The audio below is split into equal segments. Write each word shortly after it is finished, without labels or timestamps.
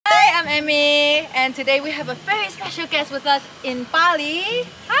I'm Emmy, and today we have a very special guest with us in Bali.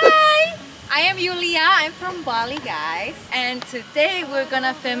 Hi! I am Yulia, I'm from Bali, guys. And today we're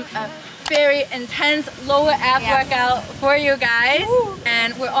gonna film a very intense lower ab workout for you guys. Woo.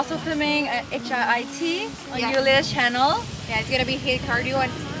 And we're also filming a HIIT on Yulia's channel. Yeah, it's gonna be HIIT cardio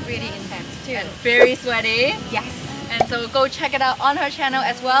and it's really intense too. And very sweaty. Yes. And so go check it out on her channel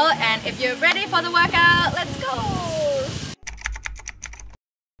as well. And if you're ready for the workout, let's go!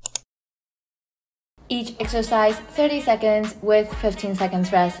 Each exercise 30 seconds with 15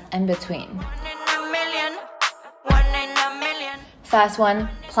 seconds rest in between. Fast one,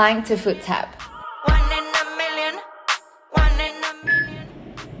 plank to foot tap.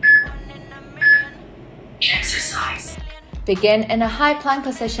 Exercise. Begin in a high plank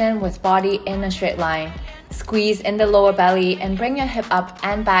position with body in a straight line. Squeeze in the lower belly and bring your hip up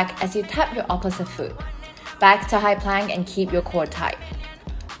and back as you tap your opposite foot. Back to high plank and keep your core tight.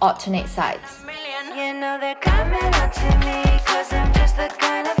 Alternate sides. You know they're coming up to me, cause I'm just the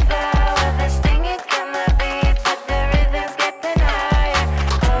kind of flower that's stinging from the beat, but the rhythm's getting higher.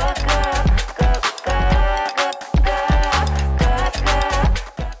 Go, go, go, go, go, go, go.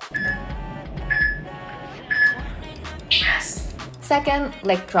 Rest. Second,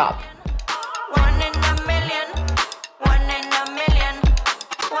 leg drop. One in a million, one in a million,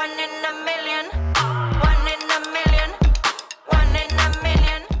 one in a million, one in a million, one in a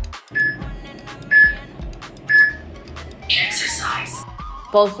million. Exercise.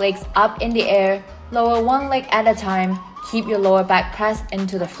 Both legs up in the air. Lower one leg at a time. Keep your lower back pressed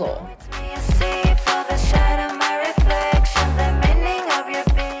into the floor.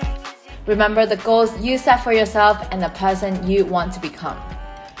 Remember the goals you set for yourself and the person you want to become.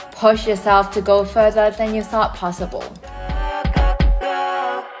 Push yourself to go further than you thought possible.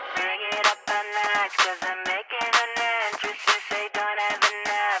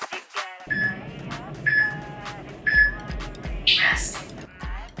 Rest.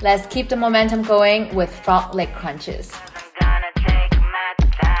 Let's keep the momentum going with front leg crunches.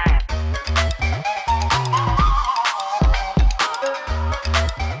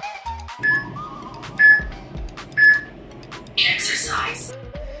 Exercise.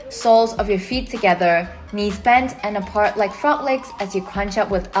 Soles of your feet together, knees bent and apart like front legs as you crunch up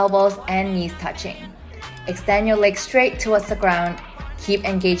with elbows and knees touching. Extend your legs straight towards the ground. Keep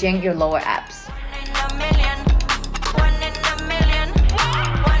engaging your lower abs.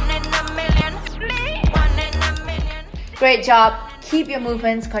 Great job. Keep your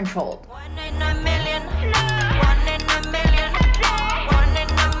movements controlled.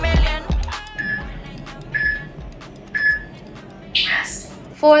 Rest.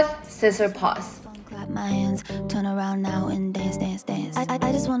 Fourth, scissor pause. Clap my hands, turn around now and dance, dance, dance.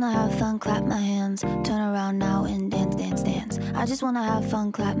 I just wanna have fun, clap my hands, turn around now and dance, dance, dance. I just wanna have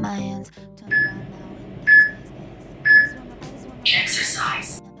fun, clap my hands, turn around now and dance, dance, dance.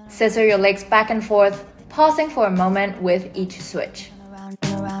 Exercise. Scissor your legs back and forth, pausing for a moment with each switch.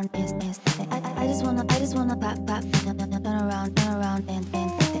 Turn around, dance, dance, dance. I just wanna clap, clap, turn around, dance, dance,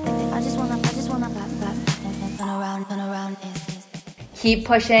 dance. I just wanna clap, clap, turn around, dance, dance. Keep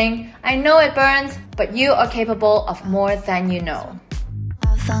pushing. I know it burns, but you are capable of more than you know.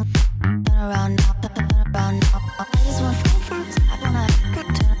 Have fun, turn around now, turn around now. I just wanna turn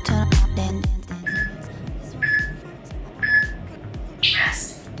around, dance, dance, dance.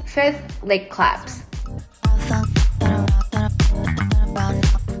 Rest. Fifth, leg claps. Have fun, turn around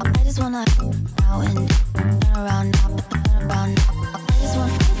now. I just wanna now and turn around now, turn around now. I just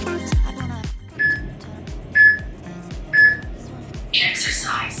wanna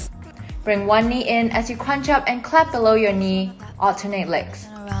Exercise. Bring one knee in as you crunch up and clap below your knee. Alternate legs.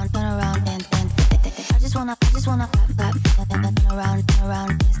 turn around, dance, dance, dance. I just wanna clap, turn around,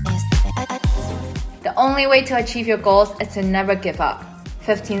 dance, dance, dance. The only way to achieve your goals is to never give up.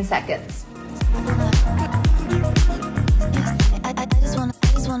 15 seconds. I just wanna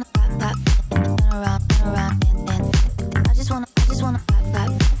clap, turn around, dance, dance. I just wanna clap,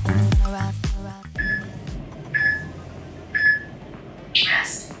 turn around.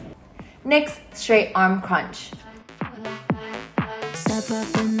 Rest. Next, straight arm crunch. Step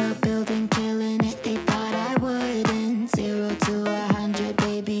up in the building, killing it. They thought I wouldn't. 0 to 100,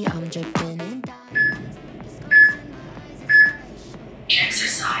 baby, I'm dripping in diamonds.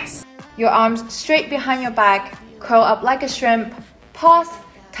 Exercise. Your arms straight behind your back, curl up like a shrimp, pause,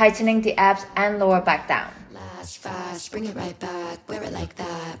 tightening the abs and lower back down. Last fast, bring it right back. Wear it like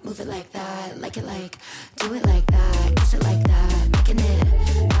that, move it like that, like it like, do it like that, kiss it like that, making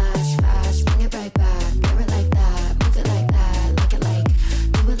it last fast, bring it right back. Wear it like that, move it like that, like it like,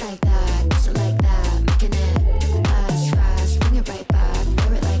 do it like that, kiss it like that, making it last fast, bring it right back.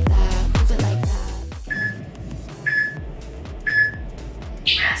 Wear it like that.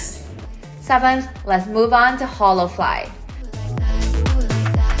 7th, let's move on to hollow fly.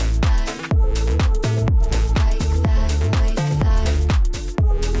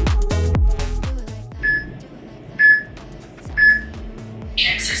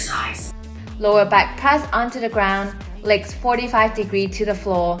 Exercise. Lower back press onto the ground, legs 45 degrees to the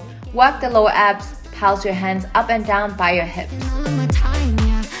floor. Work the lower abs, pulse your hands up and down by your hips. All of my time,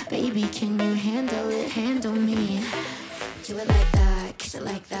 yeah. Baby, can you handle it? Handle me. Do it like that, kiss it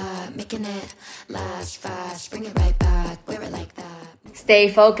like that, making it last fast. Bring it right back, wear it like that. Stay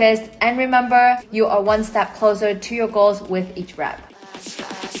focused and remember, you are one step closer to your goals with each rep. Fast,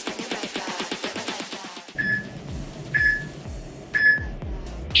 fast, bring it right back, wear it like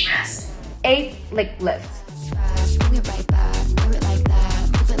that. Rest. 8th, leg lift. Fast, bring it right back, wear it like that,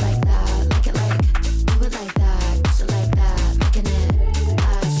 move it like that, like it like, do it like that, kiss it like that, making it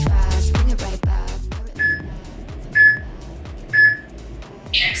last fast. Bring it right back, wear it like that.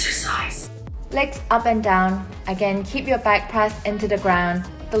 Exercise. Legs up and down. Again, keep your back pressed into the ground.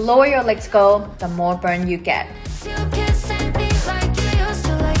 The lower your legs go, the more burn you get. You kissing me like you used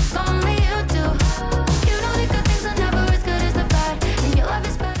to, like only you do. You know the good things are never as good as the bad, and your love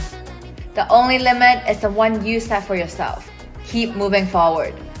is better than anything. The only limit is the one you set for yourself. Keep moving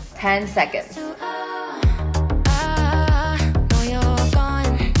forward. 10 seconds. Know you're gone,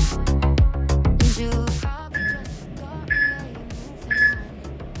 and you probably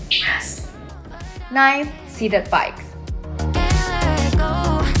just Rest. 9th, seated bikes. can't let go.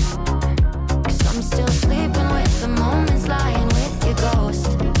 'Cause I'm still sleeping with the moments, lying with your ghost.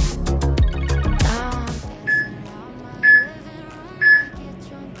 Now I'm dancing around my living room, I get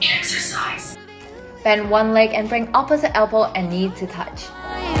drunk. Exercise. Bend one leg and bring opposite elbow and knee to touch.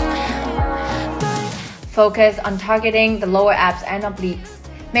 Focus on targeting the lower abs and obliques.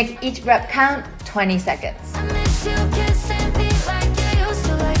 Make each rep count 20 seconds. I miss you kissing me like you used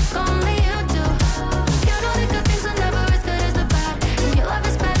to, like only you do. You know the good things are never as good as the bad, and your love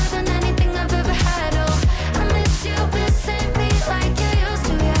is better than anything I've ever had. Oh, I miss you kissing me like you used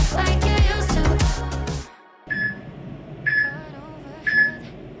to, yeah, like you used to.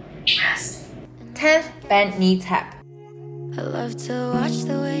 Rest. 10th, bend knee tap. I love to watch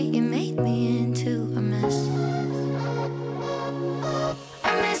the way you made me into a mess. I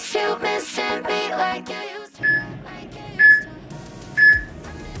miss you missing me like you used to, like you used to.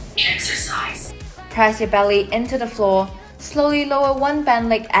 Exercise. Press your belly into the floor. Slowly lower one bent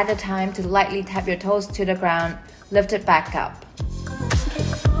leg at a time to lightly tap your toes to the ground. Lift it back up.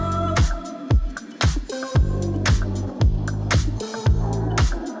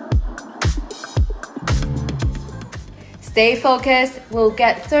 Stay focused. We'll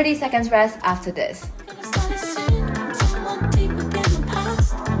get 30 seconds rest after this.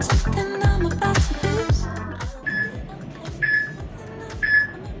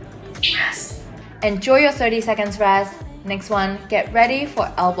 Rest. Enjoy your 30 seconds rest. Next one, get ready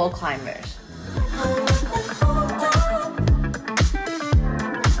for elbow climbers.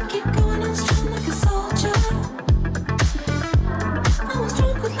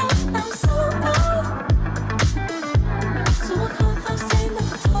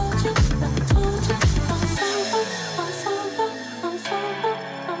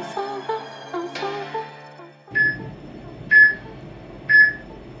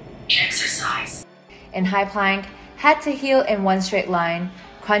 Exercise. In high plank, head to heel in one straight line.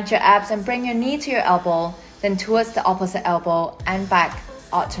 Crunch your abs and bring your knee to your elbow, then towards the opposite elbow and back,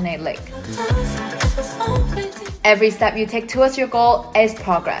 alternate leg. Every step you take towards your goal is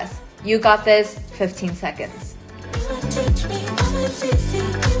progress. You got this, 15 seconds.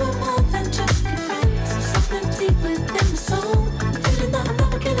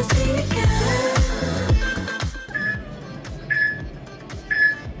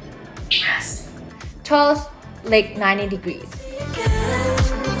 Rest. 12th, leg 90 degrees.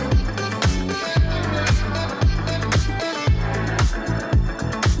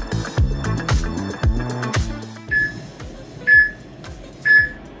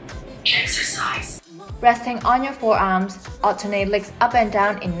 Exercise. Resting on your forearms, alternate legs up and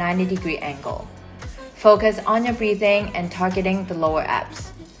down in 90-degree angle. Focus on your breathing and targeting the lower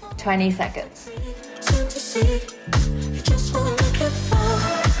abs. 20 seconds.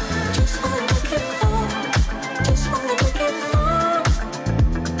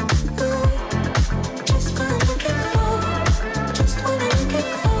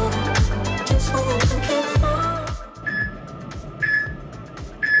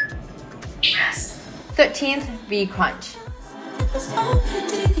 Rest. 13th, V crunch.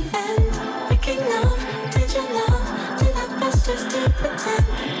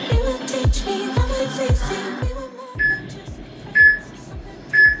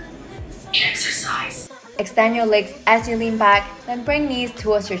 Extend your legs as you lean back, then bring knees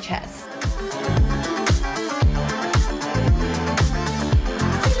towards your chest.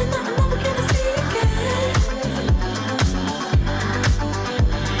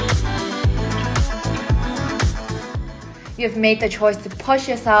 You've made the choice to push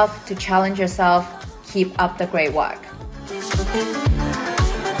yourself, to challenge yourself. Keep up the great work.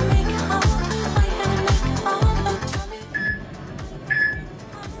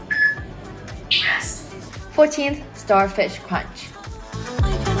 Rest. 14th, starfish crunch.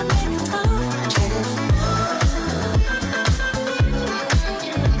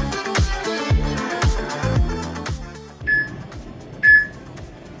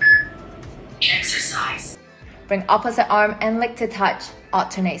 Exercise. Bring opposite arm and leg to touch,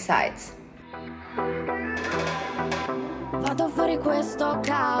 alternate sides. Vado fuori questo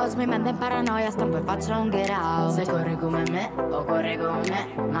caos, mi manda in paranoia, stampo e faccio un get out. Se corri come me o corri con me,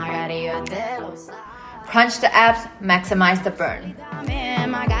 magari io e te lo sai. Crunch the abs, maximize the burn.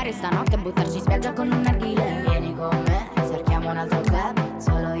 Magari stanotte buttarci in spiaggia con un narghile. Vieni con me, cerchiamo un altro club,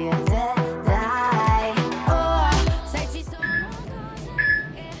 solo io e te, dai. Oh, se ci sono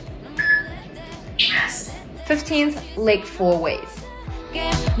Rest. 15th, leg four ways. che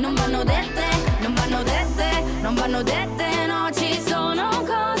non vanno dette, non vanno dette, non vanno dette, no, ci sono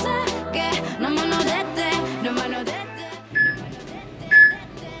cose che non vanno dette, non vanno dette.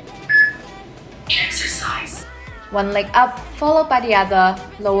 Exercise. One leg up, followed by the other,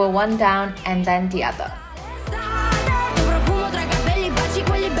 lower one down, and then the other. Tuo profumo tra i capelli, baci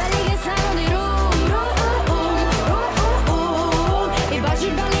quelli belli che sanno di rum, i baci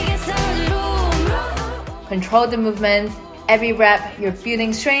belli che sanno di rum. Control the movements. Every rep, you're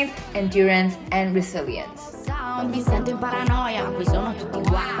building strength, endurance, and resilience. Sound, mi sento in paranoia, qui sono tutti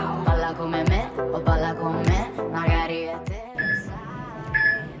wow. Balla come me, o balla con me, magari e te lo sai.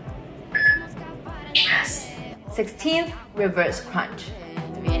 Rest. 16th, reverse crunch.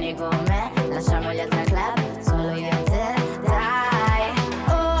 Vieni con me, lasciamo gli altri club, solo io e te, dai.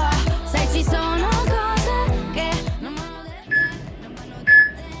 Oh, sai ci sono cose che non vanno dette, non vanno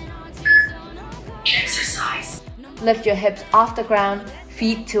dette, no, ci sono cose. Exercise. Lift your hips off the ground,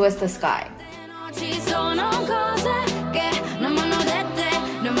 feet towards the sky. No, ci sono cose che non vanno dette,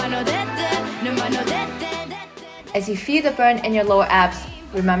 non vanno dette, non vanno dette, dette. As you feel the burn in your lower abs,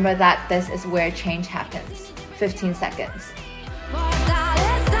 remember that this is where change happens. 15 seconds. Porta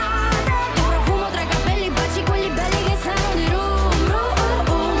l'estate, tuo profumo tra i capelli, baci quelli belli che sanno di rum,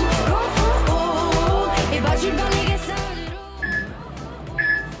 i baci belli che sanno di rum.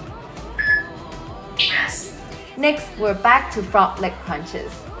 Rest. Next, we're back to front leg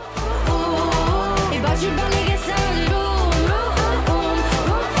crunches. I baci belli che sanno di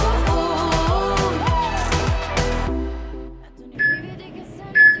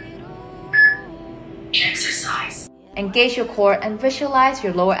Exercise. Engage your core and visualize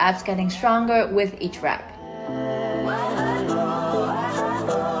your lower abs getting stronger with each rep.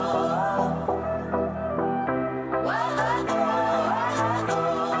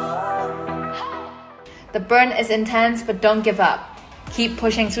 The burn is intense, but don't give up. Keep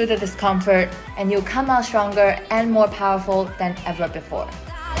pushing through the discomfort, and you'll come out stronger and more powerful than ever before.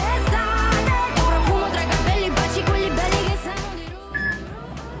 l'estate, tuo profumo tra i capelli, baci quelli belli che sanno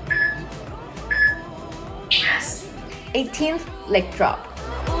di Rest. 18th, leg drop.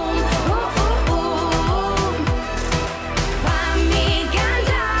 Fammi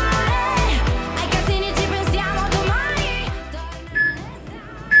cantare, ai casini ci pensiamo domani.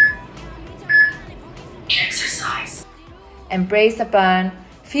 Exercise. Embrace the burn,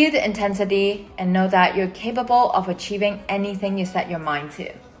 feel the intensity, and know that you're capable of achieving anything you set your mind to.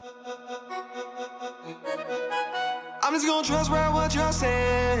 I'm just gonna trust what you're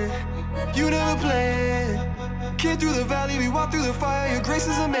saying. You never planned. Kid through the valley, we walk through the fire. Your grace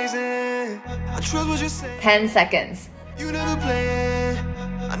is amazing. I trust what you're saying. 10 seconds. You never planned.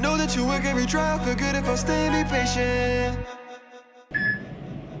 I know that you work every trial. Feel good if I stay and be patient.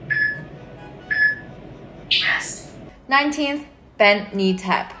 Rest. 19th, bent knee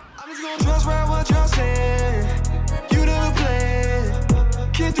tap. I'm just gonna trust what you're saying. You never planned.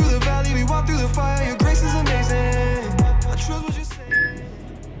 Kid through the valley, we walk through the fire. Your grace is amazing. I trust what you're saying.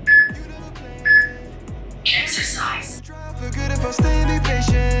 You never planned. Exercise. Feel good if I stay and be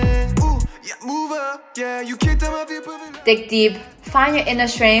patient. Ooh, yeah, move up. Yeah, you kicked out my feet, perfect. Dig deep, find your inner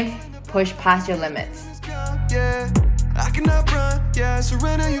strength, push past your limits. Yeah, I cannot run. Yeah,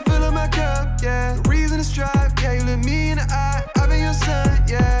 surrender, you fill up my cup. Yeah, reason to strive. Yeah, you look me in the eye. I've been your son.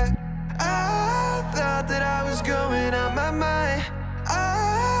 Yeah, I thought that I was going out my mind.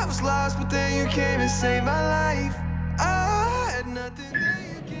 I was lost, but then you came and saved my life. I had nothing, then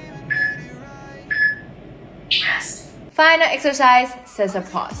you came and made it right. Final exercise, scissor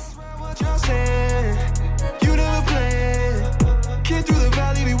pause. What you're saying, you never planned. Kid through the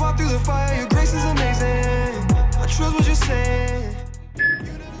valley, we walk through the fire. Your grace is amazing. I trust what you're saying.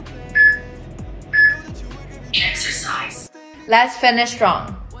 Exercise. Let's finish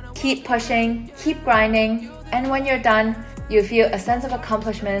strong. Keep pushing, keep grinding, and when you're done, you feel a sense of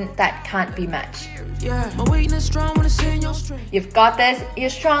accomplishment that can't be matched. You've got this, you're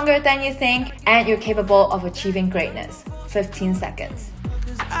stronger than you think, and you're capable of achieving greatness. 15 seconds.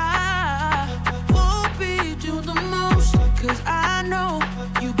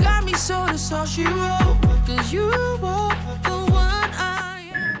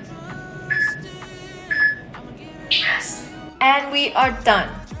 Rest. And we are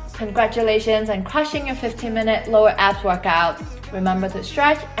done. Congratulations on crushing your 15-minute lower abs workout. Remember to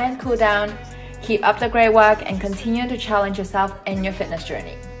stretch and cool down. Keep up the great work and continue to challenge yourself in your fitness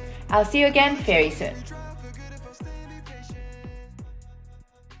journey. I'll see you again very soon.